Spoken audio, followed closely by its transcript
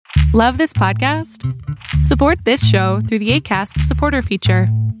Love this podcast? Support this show through the Acast supporter feature.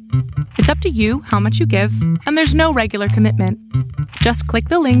 It's up to you how much you give, and there's no regular commitment. Just click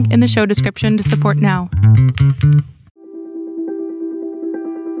the link in the show description to support now.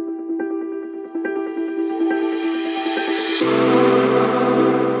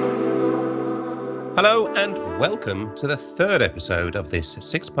 Hello and welcome to the third episode of this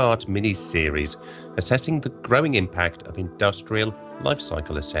six-part mini-series assessing the growing impact of industrial life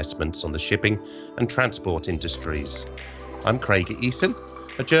cycle assessments on the shipping and transport industries. I'm Craig Eason,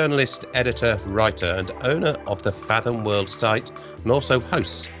 a journalist, editor, writer and owner of the Fathom World site and also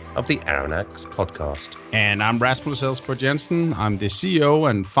host of the Aronnax podcast. And I'm Rasmus Elsborg Jensen. I'm the CEO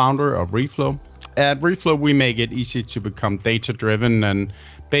and founder of Reflow. At Reflow, we make it easy to become data-driven and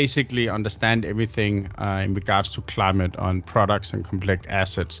basically understand everything in regards to climate on products and complex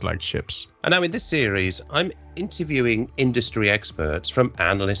assets like ships. And now in this series, I'm interviewing industry experts from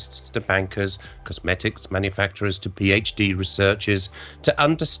analysts to bankers, cosmetics manufacturers to PhD researchers to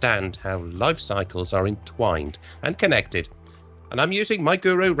understand how life cycles are entwined and connected. And I'm using my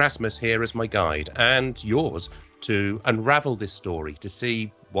guru Rasmus here as my guide and yours to unravel this story to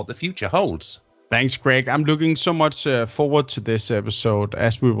see what the future holds. Thanks, Greg. I'm looking so much forward to this episode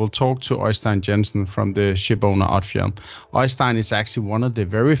as we will talk to Øystein Jensen from the shipowner Odfjell. Øystein is actually one of the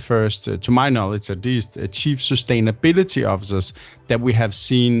very first, to my knowledge at least, chief sustainability officers that we have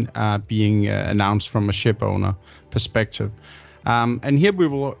seen being announced from a shipowner perspective. And here we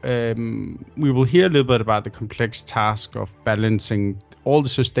will hear a little bit about the complex task of balancing all the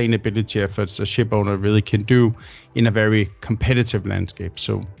sustainability efforts a ship owner really can do in a very competitive landscape.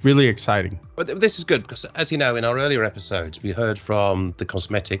 So really exciting. But this is good because, as you know, in our earlier episodes, we heard from the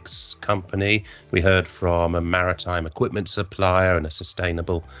cosmetics company, we heard from a maritime equipment supplier and a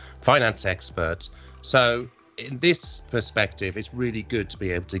sustainable finance expert. So in this perspective, it's really good to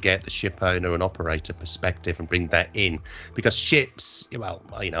be able to get the ship owner and operator perspective and bring that in, because ships, well,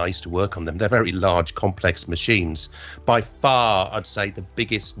 you know, I used to work on them. They're very large, complex machines. By far, I'd say the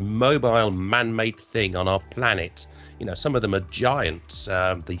biggest mobile man-made thing on our planet. You know, some of them are giants.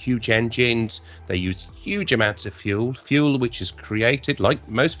 The huge engines, they use huge amounts of fuel which is created, like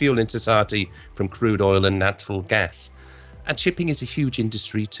most fuel in society, from crude oil and natural gas. And shipping is a huge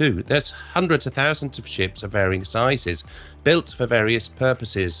industry too. There's hundreds of thousands of ships of varying sizes, built for various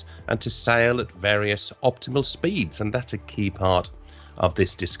purposes and to sail at various optimal speeds. And that's a key part of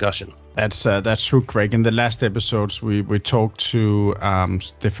this discussion. That's true, Craig. In the last episodes, we talked to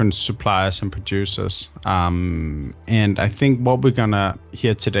different suppliers and producers. And I think what we're going to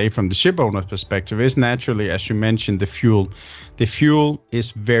hear today from the ship owner's perspective is naturally, as you mentioned, the fuel. The fuel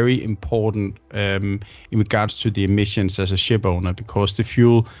is very important in regards to the emissions as a ship owner, because the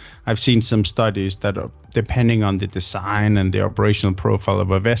fuel, I've seen some studies that are, depending on the design and the operational profile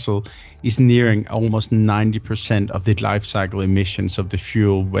of a vessel, is nearing almost 90% of the life cycle emissions of the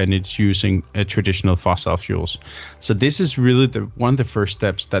fuel when it's using traditional fossil fuels. So this is really one of the first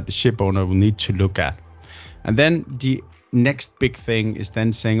steps that the ship owner will need to look at. And then the next big thing is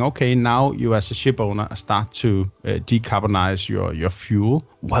then saying, okay, now you as a ship owner start to decarbonize your fuel.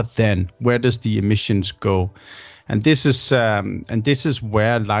 What then? Where does the emissions go? And this is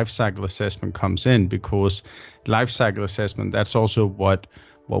where life cycle assessment comes in, because life cycle assessment, that's also what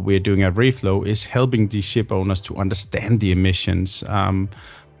we're doing at Reflow, is helping these ship owners to understand the emissions,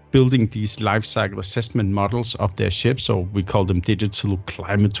 building these life cycle assessment models of their ships, or we call them digital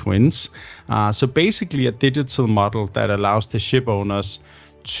climate twins. So basically a digital model that allows the ship owners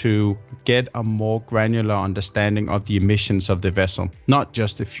to get a more granular understanding of the emissions of the vessel, not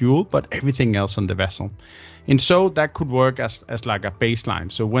just the fuel, but everything else on the vessel. And so that could work as like a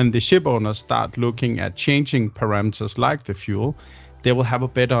baseline. So when the ship owners start looking at changing parameters like the fuel, they will have a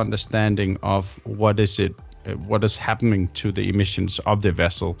better understanding of what is happening to the emissions of the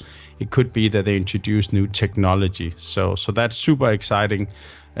vessel. It could be that they introduce new technology. So that's super exciting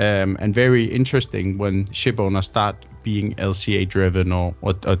and very interesting when ship owners start being LCA driven or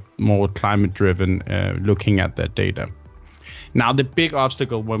more climate driven, looking at that data. Now, the big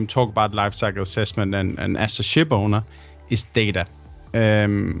obstacle when we talk about life cycle assessment and as a ship owner is data.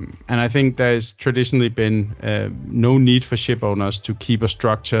 And I think there's traditionally been no need for ship owners to keep a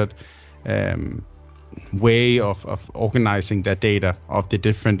structured way of organizing their data of the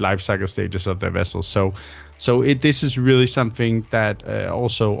different life cycle stages of their vessels. So this is really something that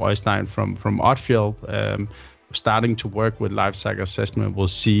also Øystein from Odfjell, starting to work with life cycle assessment, will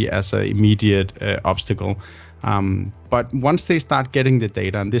see as an immediate obstacle. But once they start getting the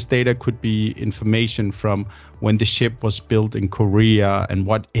data, and this data could be information from when the ship was built in Korea and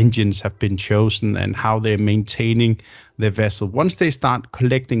what engines have been chosen and how they're maintaining their vessel. Once they start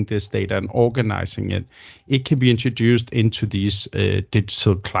collecting this data and organizing it, it can be introduced into these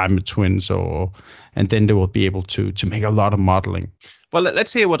digital climate twins, and then they will be able to make a lot of modeling. Well,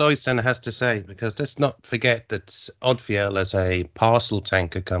 let's hear what Øystein has to say, because let's not forget that Odfjell, as a parcel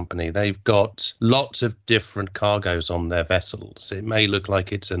tanker company, they've got lots of different cargoes on their vessels. It may look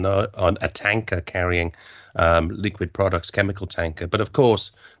like it's a tanker carrying liquid products, chemical tanker. But of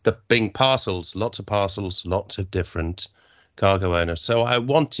course, being parcels, lots of different cargo owners. So I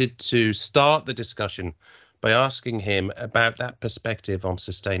wanted to start the discussion by asking him about that perspective on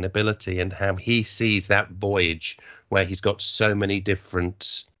sustainability and how he sees that voyage where he's got so many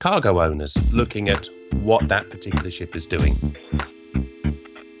different cargo owners looking at what that particular ship is doing.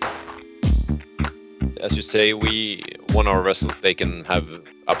 As you say, one of our vessels, they can have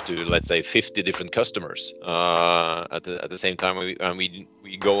up to, let's say, 50 different customers at the same time.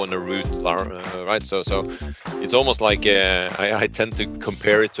 We go on a route, right? So it's almost like I tend to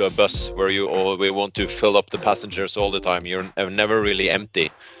compare it to a bus where we want to fill up the passengers all the time. You're never really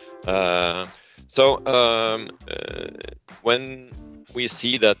empty. When we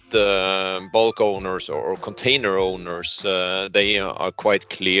see that bulk owners or container owners, they are quite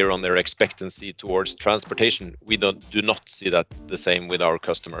clear on their expectancy towards transportation. We do not see that the same with our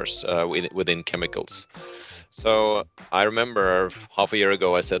customers within chemicals. So I remember half a year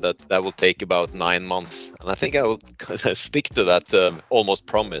ago, I said that will take about 9 months. And I think I will stick to that almost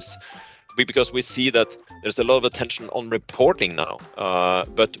promise. Because we see that there's a lot of attention on reporting now,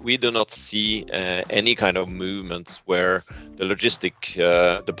 but we do not see any kind of movements where the logistic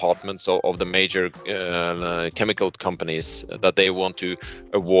departments of the major chemical companies that they want to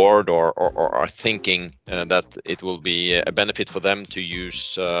award or are thinking that it will be a benefit for them to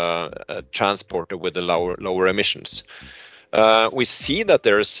use a transporter with the lower emissions. We see that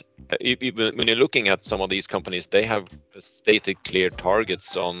there's, when you're looking at some of these companies, they have stated clear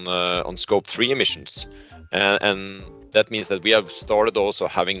targets on scope 3 emissions, and that means that we have started also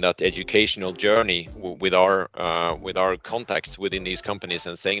having that educational journey with our contacts within these companies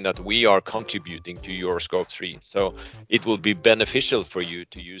and saying that we are contributing to your scope 3. So it will be beneficial for you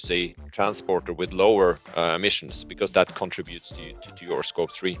to use a transporter with lower emissions because that contributes to your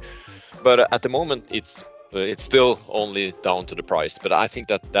scope 3. But at the moment, it's still only down to the price, but I think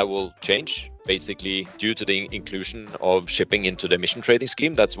that will change basically due to the inclusion of shipping into the emission trading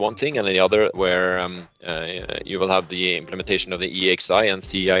scheme. That's one thing, and the other where you will have the implementation of the EEXI and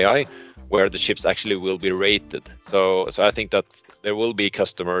CII, where the ships actually will be rated. So I think that there will be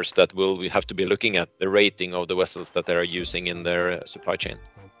customers that will have to be looking at the rating of the vessels that they are using in their supply chain.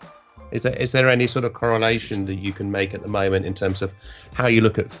 Is there any sort of correlation that you can make at the moment in terms of how you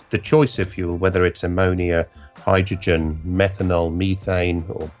look at the choice of fuel, whether it's ammonia, hydrogen, methanol, methane,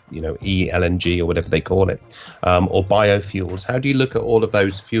 or e-LNG or whatever they call it, or biofuels? How do you look at all of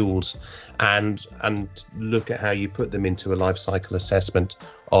those fuels and look at how you put them into a life cycle assessment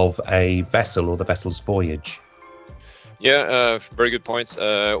of a vessel or the vessel's voyage? Yeah, very good points.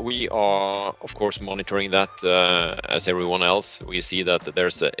 We are, of course, monitoring that as everyone else. We see that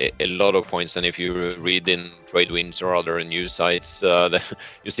there's a lot of points, and if you read in TradeWinds or other news sites,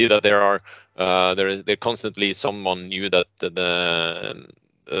 you see that there constantly someone new that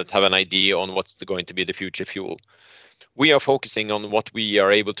have an idea on what's going to be the future fuel. We are focusing on what we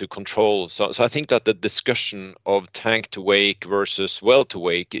are able to control. So I think that the discussion of tank to wake versus well to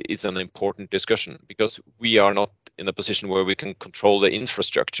wake is an important discussion, because we are not in a position where we can control the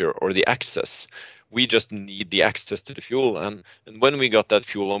infrastructure or the access. We just need the access to the fuel, and when we got that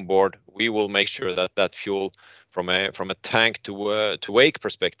fuel on board, we will make sure that fuel from a tank to wake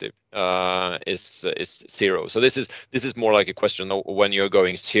perspective is zero. So this is more like a question of when you're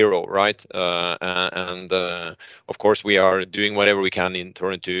going zero, right? And of course we are doing whatever we can in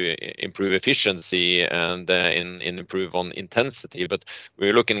order to improve efficiency and improve on intensity. But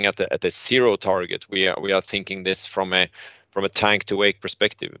we're looking at the zero target. We are thinking this from a tank to wake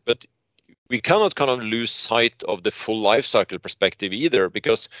perspective. But we cannot kind of lose sight of the full life cycle perspective either,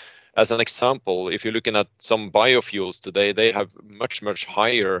 because as an example, if you're looking at some biofuels today, they have much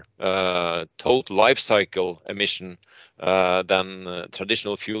higher total life cycle emission than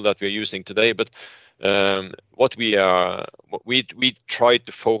traditional fuel that we're using today. But we try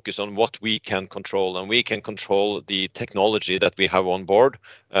to focus on what we can control, and we can control the technology that we have on board,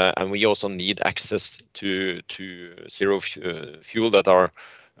 and we also need access to zero fuel that are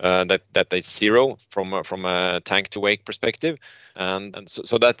that is zero from a tank to wake perspective, and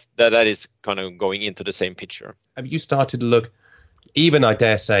so that is kind of going into the same picture. Have you started to look, even I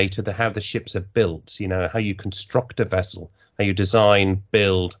dare say, to how the ships are built? You know, how you construct a vessel, how you design,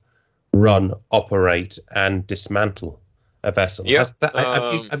 build, run, operate, and dismantle a vessel. Yeah.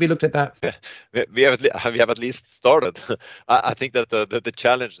 Have you looked at that? We have at least started. I think that the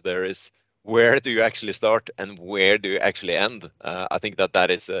challenge there is, where do you actually start and where do you actually end? I think that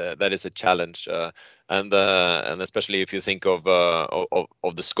is a challenge, and especially if you think of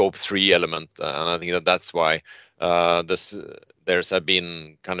the scope 3 element, and I think that's why there's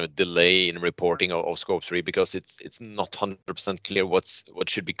been kind of a delay in reporting of scope 3, because it's not 100% clear what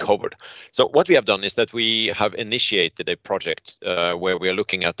should be covered. So what we have done is that we have initiated a project where we are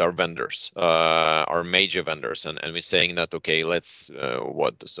looking at our vendors, our major vendors, and we're saying that, okay, let's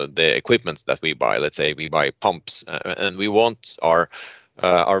so the equipment that we buy, let's say we buy pumps, and we want our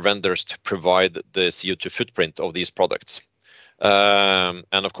vendors to provide the CO2 footprint of these products. And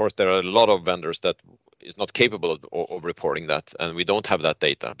of course, there are a lot of vendors that is not capable of reporting that, and we don't have that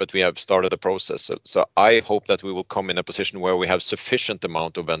data, but we have started the process. So I hope that we will come in a position where we have sufficient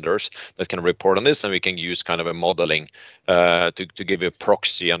amount of vendors that can report on this, and we can use kind of a modeling to give a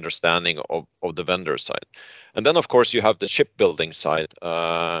proxy understanding of the vendor side. And then, of course, you have the shipbuilding side,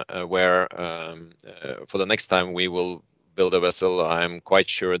 where for the next time we will build a vessel, I'm quite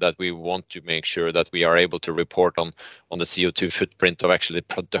sure that we want to make sure that we are able to report on the CO2 footprint of actually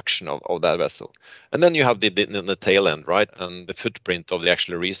the production of that vessel. And then you have the tail end, right? And the footprint of the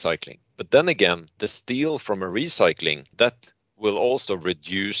actual recycling. But then again, the steel from a recycling, that will also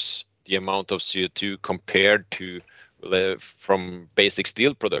reduce the amount of CO2 compared to from basic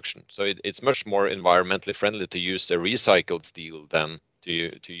steel production. So it's much more environmentally friendly to use a recycled steel than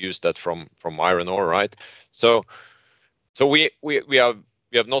to use that from iron ore, right? So we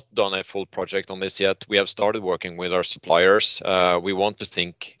have not done a full project on this yet. We have started working with our suppliers. We want to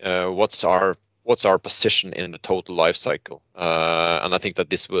think what's our position in the total life cycle, and I think that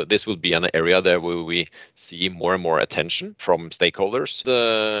this will be an area there where we see more and more attention from stakeholders.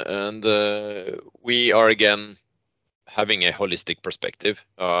 We are again having a holistic perspective,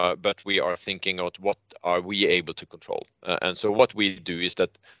 but we are thinking out what are we able to control, and so what we do is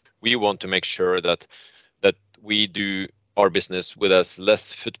that we want to make sure that we do our business with as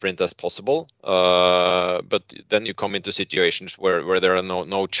less footprint as possible, but then you come into situations where there are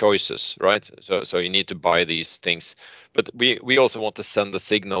no choices, right? So you need to buy these things, but we also want to send a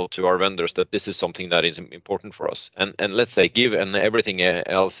signal to our vendors that this is something that is important for us, and let's say given everything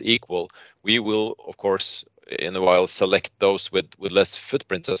else equal, we will of course in a while select those with less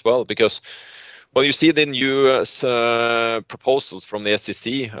footprints as well, because well, you see the new proposals from the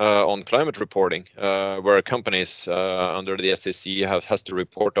SEC on climate reporting, where companies under the SEC has to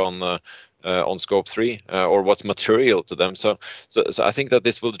report on scope 3 or what's material to them. So I think that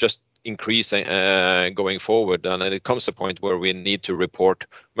this will just increase going forward, and it comes to a point where we need to report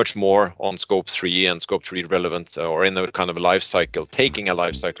much more on scope 3 and scope 3 relevance, or in a kind of a life cycle, taking a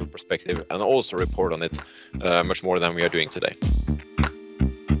life cycle perspective, and also report on it much more than we are doing today.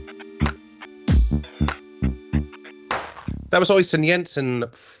 That was Øystein Jensen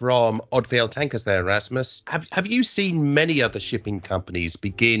from Odfjell Tankers there, Rasmus. Have you seen many other shipping companies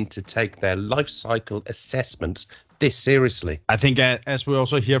begin to take their life cycle assessments this seriously? I think as we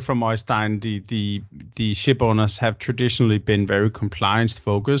also hear from Øystein, the ship owners have traditionally been very compliance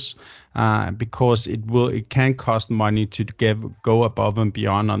focused, because it can cost money to go above and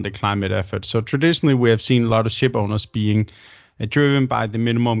beyond on the climate effort. So traditionally we have seen a lot of ship owners being driven by the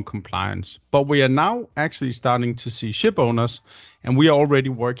minimum compliance. But we are now actually starting to see ship owners, and we are already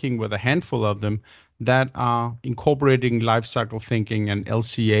working with a handful of them, that are incorporating life cycle thinking and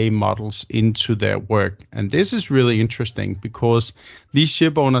LCA models into their work. And this is really interesting because these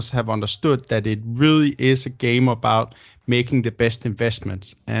ship owners have understood that it really is a game about making the best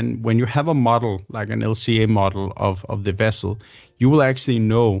investments. And when you have a model like an LCA model of the vessel, you will actually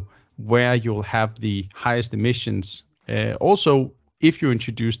know where you'll have the highest emissions. Also, if you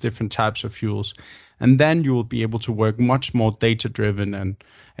introduce different types of fuels, and then you will be able to work much more data-driven and,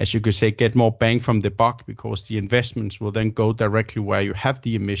 as you could say, get more bang from the buck, because the investments will then go directly where you have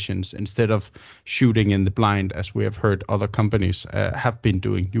the emissions instead of shooting in the blind, as we have heard other companies have been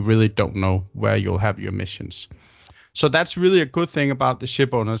doing. You really don't know where you'll have your emissions. So that's really a good thing about the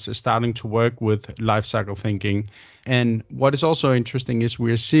ship owners, is starting to work with life cycle thinking. And what is also interesting is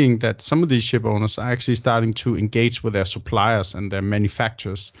we're seeing that some of these ship owners are actually starting to engage with their suppliers and their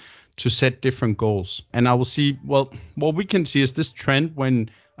manufacturers to set different goals. And I will see, well, what we can see is this trend when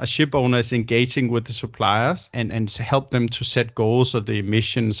a ship owner is engaging with the suppliers and help them to set goals of the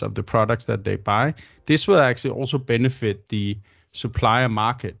emissions of the products that they buy. This will actually also benefit the supplier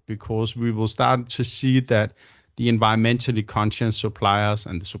market, because we will start to see that the environmentally conscious suppliers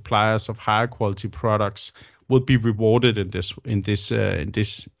and the suppliers of higher quality products will be rewarded in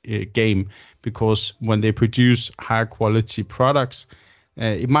this game, because when they produce higher quality products,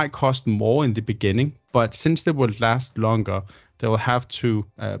 it might cost more in the beginning, but since they will last longer, they will have to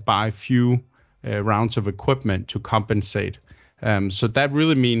buy few rounds of equipment to compensate. So that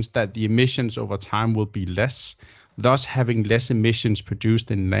really means that the emissions over time will be less, thus having less emissions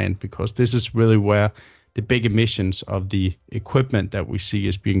produced in land, because this is really where the big emissions of the equipment that we see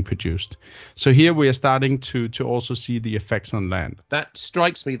is being produced. So here we are starting to also see the effects on land. That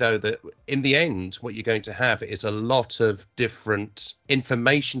strikes me, though, that in the end, what you're going to have is a lot of different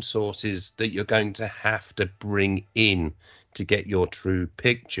information sources that you're going to have to bring in to get your true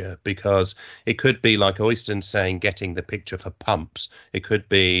picture, because it could be like Øystein saying, getting the picture for pumps. It could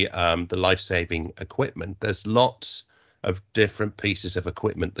be the life-saving equipment. There's lots of different pieces of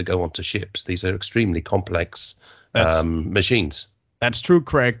equipment that go onto ships. These are extremely complex machines. That's true,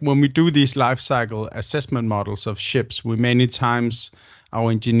 Craig. When we do these life cycle assessment models of ships,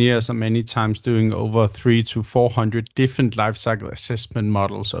 our engineers are many times doing over 300 to 400 different life cycle assessment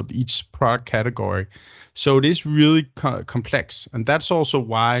models of each product category. So it is really complex. And that's also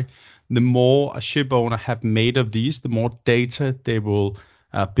why the more a ship owner have made of these, the more data they will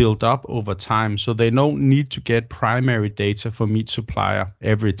build up over time. So they don't need to get primary data from each supplier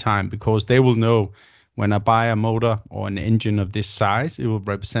every time, because they will know when I buy a motor or an engine of this size, it will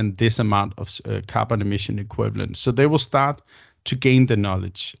represent this amount of carbon emission equivalent. So they will start to gain the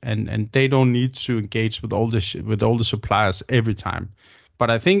knowledge, and they don't need to engage with all the suppliers every time. But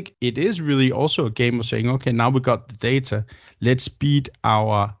I think it is really also a game of saying, okay, now we got the data, let's beat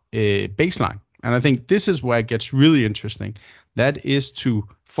our baseline. And I think this is where it gets really interesting. That is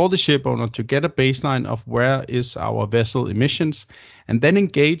for the ship owner to get a baseline of where is our vessel emissions, and then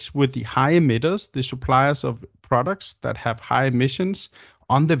engage with the high emitters, the suppliers of products that have high emissions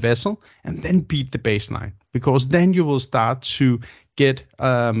on the vessel, and then beat the baseline, because then you will start to get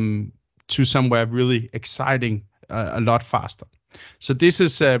to somewhere really exciting a lot faster. So this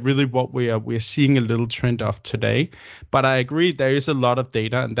is really what we're seeing a little trend of today. But I agree, there is a lot of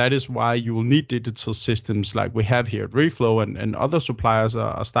data, and that is why you will need digital systems like we have here at Reflow, and other suppliers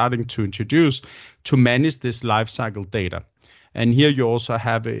are starting to introduce to manage this life cycle data. And here you also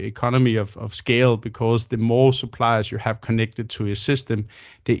have an economy of scale, because the more suppliers you have connected to your system,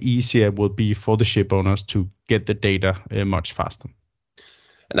 the easier it will be for the ship owners to get the data much faster.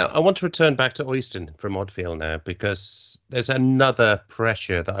 Now, I want to return back to Øystein from Odfjell now, because there's another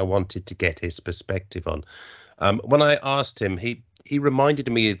pressure that I wanted to get his perspective on. When I asked him, he reminded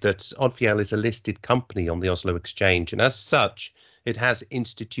me that Odfjell is a listed company on the Oslo Exchange, and as such, it has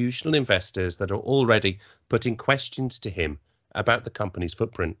institutional investors that are already putting questions to him about the company's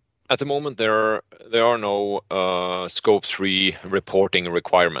footprint. At the moment, there are no Scope 3 reporting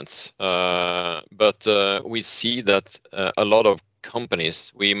requirements, but we see that a lot of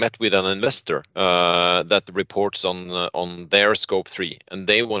companies. We met with an investor that reports on their Scope 3, and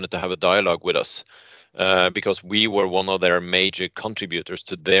they wanted to have a dialogue with us because we were one of their major contributors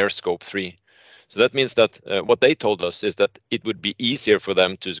to their Scope 3. So that means that what they told us is that it would be easier for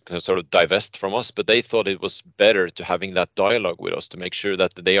them to sort of divest from us, but they thought it was better to having that dialogue with us to make sure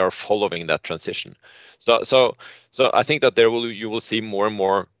that they are following that transition. So I think that you will see more and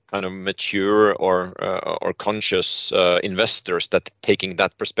more kind of mature or conscious investors that taking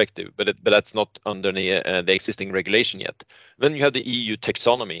that perspective, but that's not under the existing regulation yet. Then you have the EU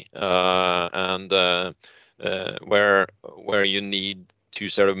taxonomy, and where you need to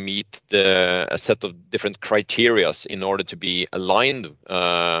sort of meet a set of different criterias in order to be aligned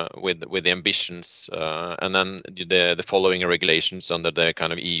with the ambitions, and then the following regulations under the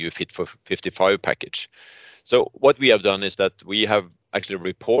kind of EU Fit for 55 package. So what we have done is that we have actually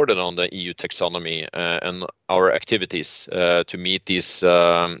reported on the EU taxonomy and our activities to meet these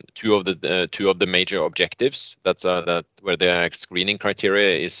two of the major objectives. That's that where the screening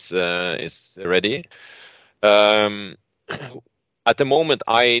criteria is ready. At the moment,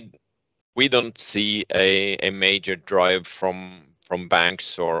 we don't see a major drive from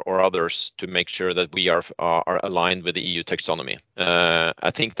banks or others to make sure that we are aligned with the EU taxonomy.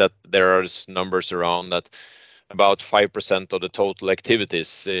 I think that there are numbers around that about 5% of the total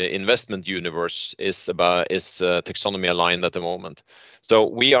activities investment universe is taxonomy aligned at the moment. So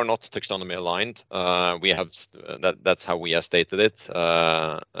we are not taxonomy aligned. We have that's how we have stated it,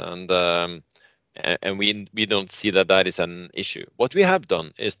 and we don't see that is an issue. What we have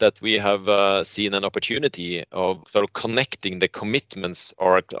done is that we have seen an opportunity of sort of connecting the commitments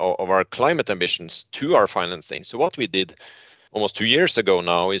of our climate ambitions to our financing. So what we did almost 2 years ago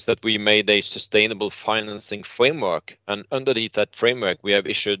now is that we made a sustainable financing framework, and underneath that framework we have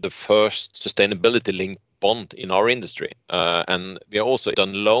issued the first sustainability linked bond in our industry, and we have also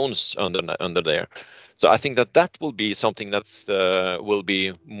done loans under there. So I think that will be something that's will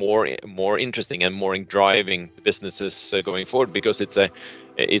be more interesting and more in driving businesses going forward, because it's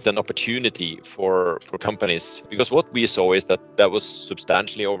an opportunity for companies. Because what we saw is that was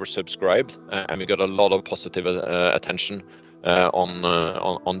substantially oversubscribed, and we got a lot of positive attention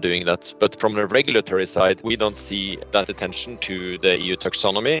on doing that. But from the regulatory side, we don't see that attention to the EU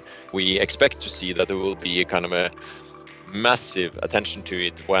taxonomy. We expect to see that there will be a kind of a massive attention to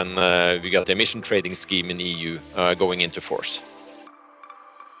it when we got the emission trading scheme in the EU going into force.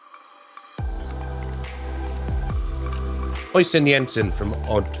 Øystein Jensen from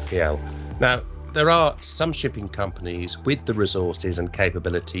Odfjell. Now, there are some shipping companies with the resources and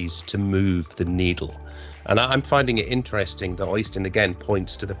capabilities to move the needle. And I'm finding it interesting that Øystein again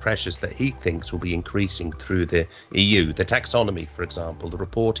points to the pressures that he thinks will be increasing through the EU, the taxonomy, for example, the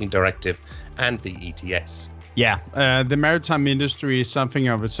reporting directive and the ETS. Yeah, the maritime industry is something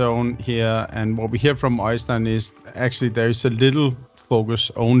of its own here. And what we hear from Øystein is actually there is a little focus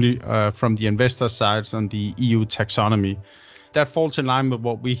only from the investor sides on the EU taxonomy. That falls in line with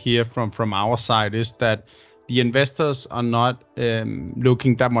what we hear from our side, is that the investors are not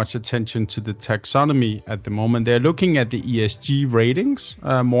looking that much attention to the taxonomy at the moment. They're looking at the ESG ratings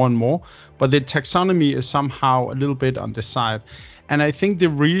more and more, but the taxonomy is somehow a little bit on the side. And I think the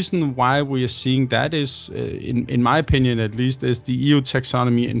reason why we are seeing that is, in my opinion at least, is the EU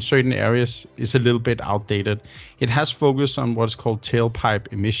taxonomy in certain areas is a little bit outdated. It has focus on what's called tailpipe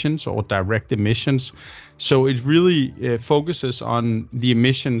emissions or direct emissions. So it really focuses on the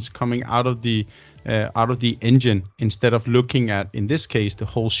emissions coming out of the engine instead of looking at, in this case, the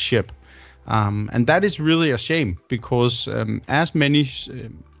whole ship. And that is really a shame, because as many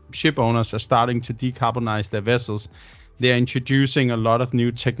ship owners are starting to decarbonize their vessels, they're introducing a lot of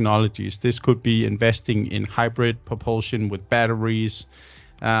new technologies. This could be investing in hybrid propulsion with batteries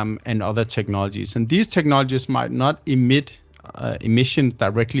and other technologies. And these technologies might not emit emissions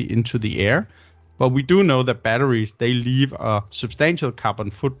directly into the air, but we do know that batteries, they leave a substantial carbon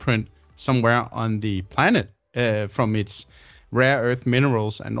footprint somewhere on the planet from its rare earth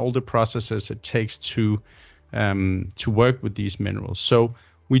minerals and all the processes it takes to work with these minerals. So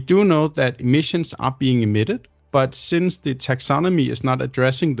we do know that emissions are being emitted, but since the taxonomy is not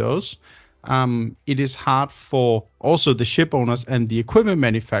addressing those, it is hard for also the ship owners and the equipment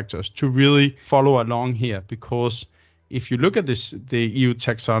manufacturers to really follow along here. Because if you look at the EU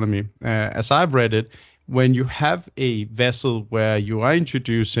taxonomy, as I've read it, when you have a vessel where you are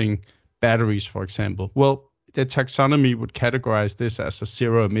introducing batteries, for example, well, the taxonomy would categorize this as a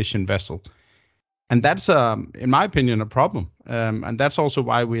zero emission vessel. And that's, in my opinion, a problem. And that's also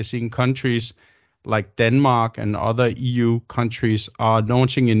why we're seeing countries like Denmark and other EU countries are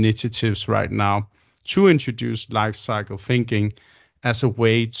launching initiatives right now to introduce life cycle thinking as a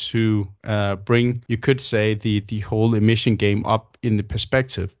way to bring, you could say, the whole emission game up in the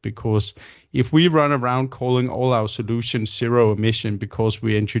perspective. Because if we run around calling all our solutions zero emission because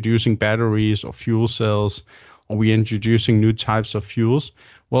we're introducing batteries or fuel cells, or we're introducing new types of fuels,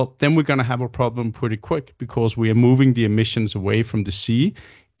 well, then we're going to have a problem pretty quick, because we are moving the emissions away from the sea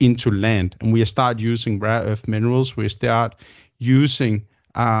into land, and we start using rare earth minerals. We start using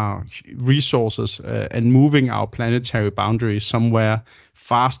resources and moving our planetary boundaries somewhere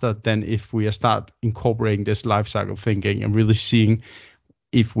faster than if we start incorporating this life cycle thinking and really seeing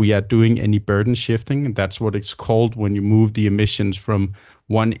if we are doing any burden shifting. And that's what it's called when you move the emissions from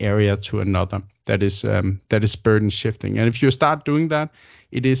one area to another. That is burden shifting. And if you start doing that,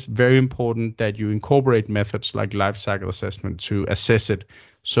 it is very important that you incorporate methods like life cycle assessment to assess it.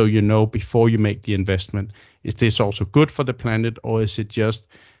 So you know before you make the investment, is this also good for the planet, or is it just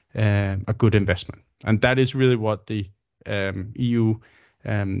a good investment? And that is really what the EU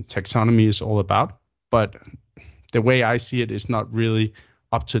taxonomy is all about. But the way I see it is not really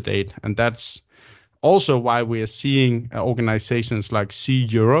up to date. And that's also why we are seeing organizations like Sea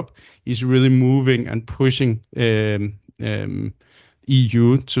Europe is really moving and pushing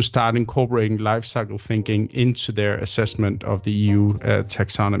EU to start incorporating life cycle thinking into their assessment of the EU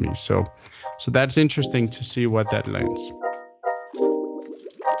taxonomy. So that's interesting to see what that lands.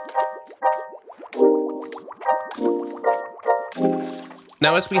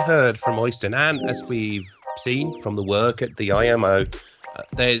 Now, as we heard from Øystein, and as we've seen from the work at the IMO,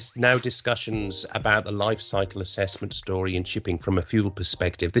 there's now discussions about the life cycle assessment story in shipping from a fuel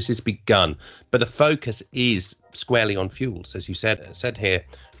perspective. This has begun, but the focus is squarely on fuels, as you said here,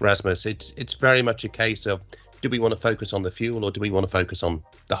 Rasmus. It's very much a case of, do we want to focus on the fuel, or do we want to focus on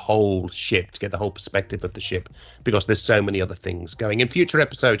the whole ship to get the whole perspective of the ship? Because there's so many other things going. In future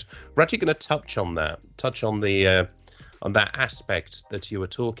episodes, we're actually going to touch on that aspect that you were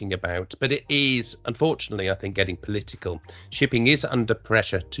talking about. But it is, unfortunately, I think, getting political. Shipping is under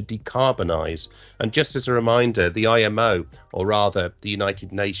pressure to decarbonise. And just as a reminder, the IMO, or rather the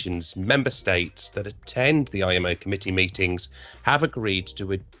United Nations member states that attend the IMO committee meetings, have agreed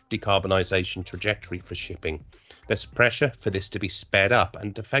to a decarbonisation trajectory for shipping. There's pressure for this to be sped up,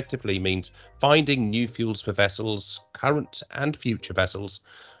 and effectively means finding new fuels for vessels, current and future vessels.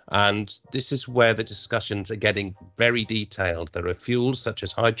 And this is where the discussions are getting very detailed. There are fuels such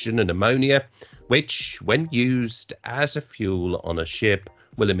as hydrogen and ammonia, which, when used as a fuel on a ship,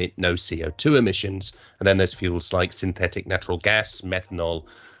 will emit no CO2 emissions. And then there's fuels like synthetic natural gas, methanol,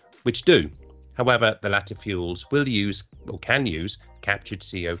 which do. However, the latter fuels will use, or can use, captured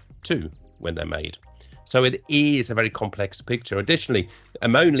CO2 when they're made. So it is a very complex picture. Additionally,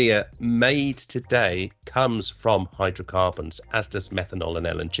 ammonia made today comes from hydrocarbons, as does methanol and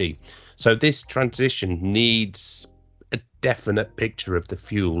LNG. So this transition needs a definite picture of the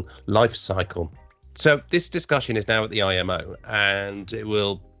fuel life cycle. So this discussion is now at the IMO, and it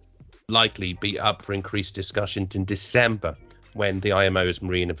will likely be up for increased discussion in December, when the IMO's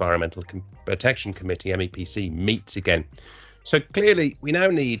Marine Environmental Protection Committee, MEPC, meets again. So clearly, we now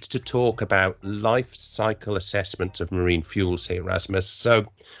need to talk about life cycle assessment of marine fuels here, Rasmus. So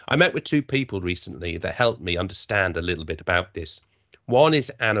I met with two people recently that helped me understand a little bit about this. One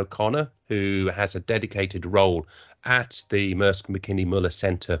is Anne O'Connor, who has a dedicated role at the Maersk Mc-Kinney Møller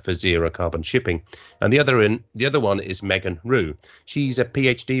Centre for Zero Carbon Shipping. And the other one is Megan Rue. She's a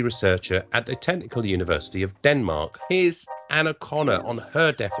PhD researcher at the Technical University of Denmark. Here's Anne O'Connor on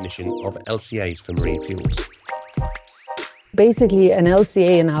her definition of LCAs for marine fuels. Basically, an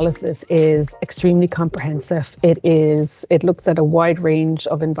LCA analysis is extremely comprehensive. It looks at a wide range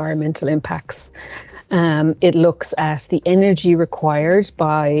of environmental impacts. It looks at the energy required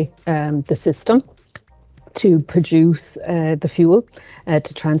by the system to produce the fuel,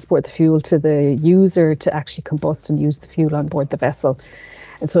 to transport the fuel to the user to actually combust and use the fuel on board the vessel.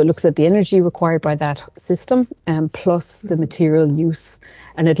 And so it looks at the energy required by that system, plus the material use.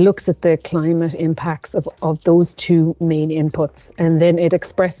 And it looks at the climate impacts of those two main inputs. And then it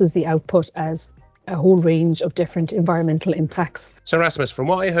expresses the output as a whole range of different environmental impacts. So Rasmus, from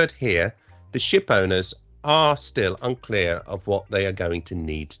what I heard here, the ship owners are still unclear of what they are going to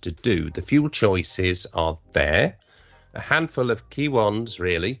need to do. The fuel choices are there, a handful of key ones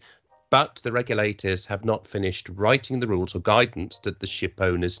really, but the regulators have not finished writing the rules or guidance that the ship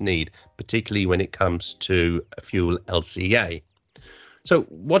owners need, particularly when it comes to a fuel LCA. So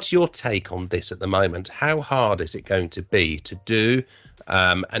what's your take on this at the moment? How hard is it going to be to do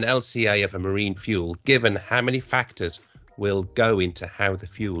an LCA of a marine fuel, given how many factors will go into how the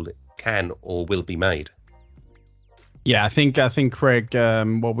fuel can or will be made? Yeah, I think Craig,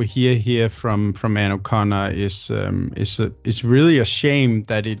 what we hear here from Anne O'Connor is really a shame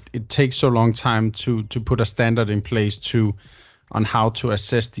that it takes so long time to put a standard in place on how to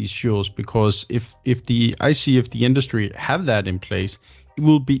assess these fuels, because if the industry have that in place, it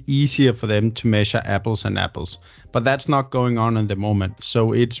will be easier for them to measure apples and apples. But that's not going on at the moment.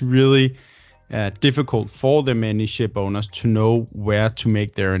 So it's really difficult for the many ship owners to know where to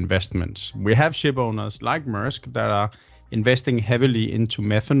make their investments. We have ship owners like Maersk that are investing heavily into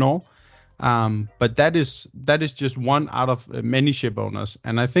methanol, but that is just one out of many ship owners.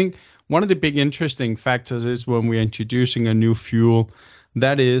 And I think one of the big interesting factors is when we're introducing a new fuel,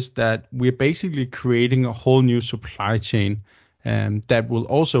 that is that we're basically creating a whole new supply chain that will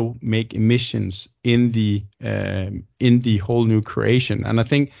also make emissions in the whole new creation. And I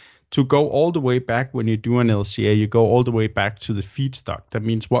think to go all the way back, when you do an LCA, you go all the way back to the feedstock. That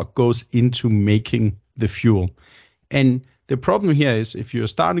means what goes into making the fuel. And the problem here is if you're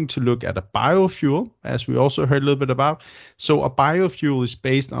starting to look at a biofuel, as we also heard a little bit about, so a biofuel is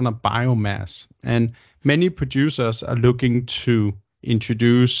based on a biomass. And many producers are looking to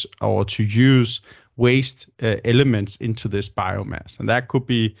introduce or to use waste elements into this biomass. And that could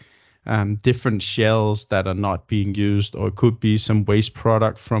be different shells that are not being used, or it could be some waste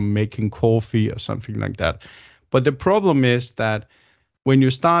product from making coffee or something like that. But the problem is that when you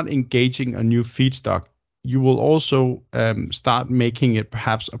start engaging a new feedstock, you will also start making it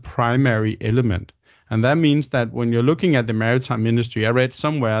perhaps a primary element. And that means that when you're looking at the maritime industry, I read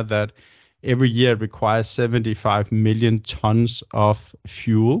somewhere that every year it requires 75 million tons of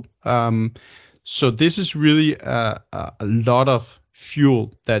fuel. So this is really a lot of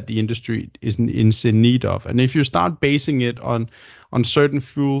fuel that the industry is in need of. And if you start basing it on certain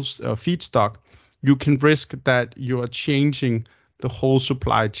fuels, feedstock, you can risk that you are changing the whole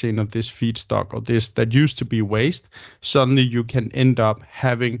supply chain of this feedstock, or this that used to be waste. Suddenly you can end up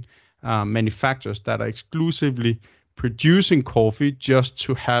having manufacturers that are exclusively producing coffee just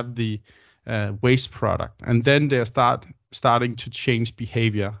to have the waste product, and then they starting to change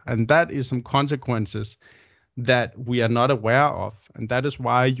behavior, and that is some consequences that we are not aware of, and that is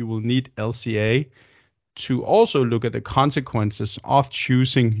why you will need LCA to also look at the consequences of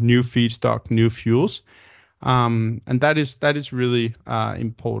choosing new feedstock, new fuels, and that is really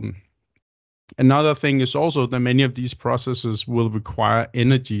important. Another thing is also that many of these processes will require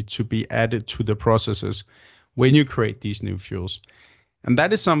energy to be added to the processes when you create these new fuels. And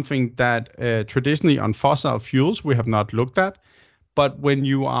that is something that traditionally on fossil fuels we have not looked at. But when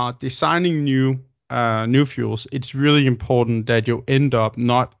you are designing new fuels, it's really important that you end up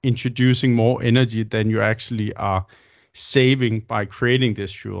not introducing more energy than you actually are saving by creating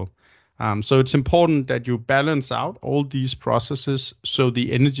this fuel. So it's important that you balance out all these processes so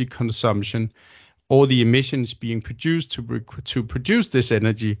the energy consumption or the emissions being produced to produce this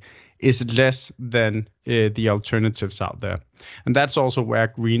energy is less than the alternatives out there. And that's also where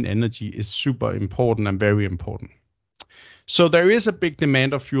green energy is super important and very important. So there is a big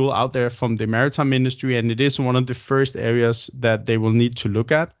demand of fuel out there from the maritime industry, and it is one of the first areas that they will need to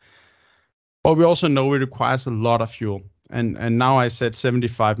look at. But we also know it requires a lot of fuel. And now I said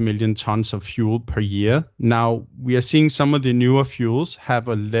 75 million tons of fuel per year. Now we are seeing some of the newer fuels have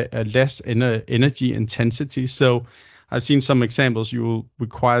a less energy intensity. So I've seen some examples. You will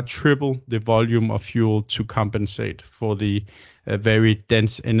require triple the volume of fuel to compensate for the very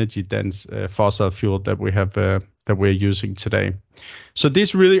energy dense fossil fuel that we have that we're using today. So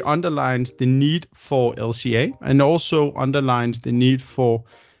this really underlines the need for LCA, and also underlines the need for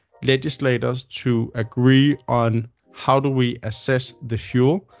legislators to agree on how do we assess the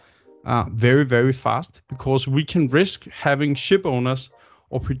fuel very, very fast, because we can risk having ship owners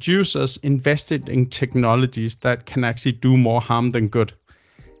or producers invested in technologies that can actually do more harm than good.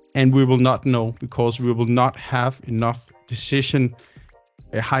 And we will not know, because we will not have enough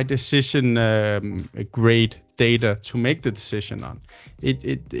high decision grade data to make the decision on.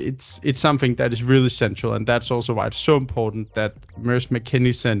 It's something that is really central, and that's also why it's so important that Maersk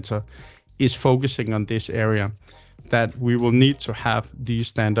Mc-Kinney Center is focusing on this area, that we will need to have these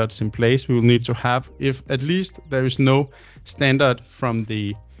standards in place. We will need to have, if at least there is no standard from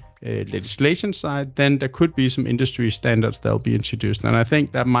the legislation side, then there could be some industry standards that will be introduced. And I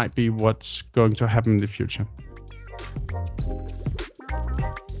think that might be what's going to happen in the future.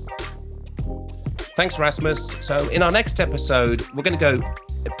 Thanks, Rasmus. So in our next episode, we're going to go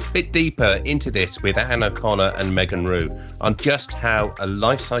a bit deeper into this with Anne O'Connor and Megan Rue on just how a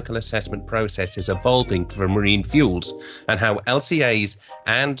life cycle assessment process is evolving for marine fuels, and how LCAs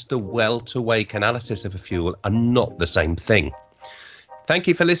and the well-to-wake analysis of a fuel are not the same thing. Thank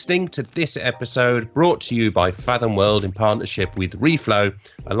you for listening to this episode, brought to you by Fathom World in partnership with Reflow,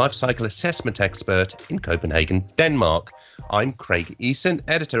 a life cycle assessment expert in Copenhagen, Denmark. I'm Craig Eason,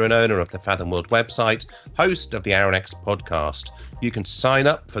 editor and owner of the Fathom World website, host of the Aranex podcast. You can sign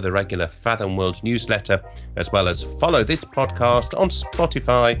up for the regular Fathom World newsletter, as well as follow this podcast on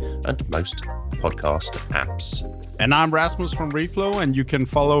Spotify and most podcast apps. And I'm Rasmus from Reflow, and you can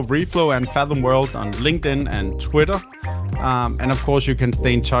follow Reflow and Fathom World on LinkedIn and Twitter. And of course, you can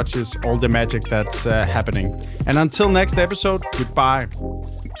stay in touch with all the magic that's happening. And until next episode, goodbye.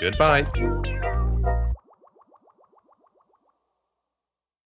 Goodbye.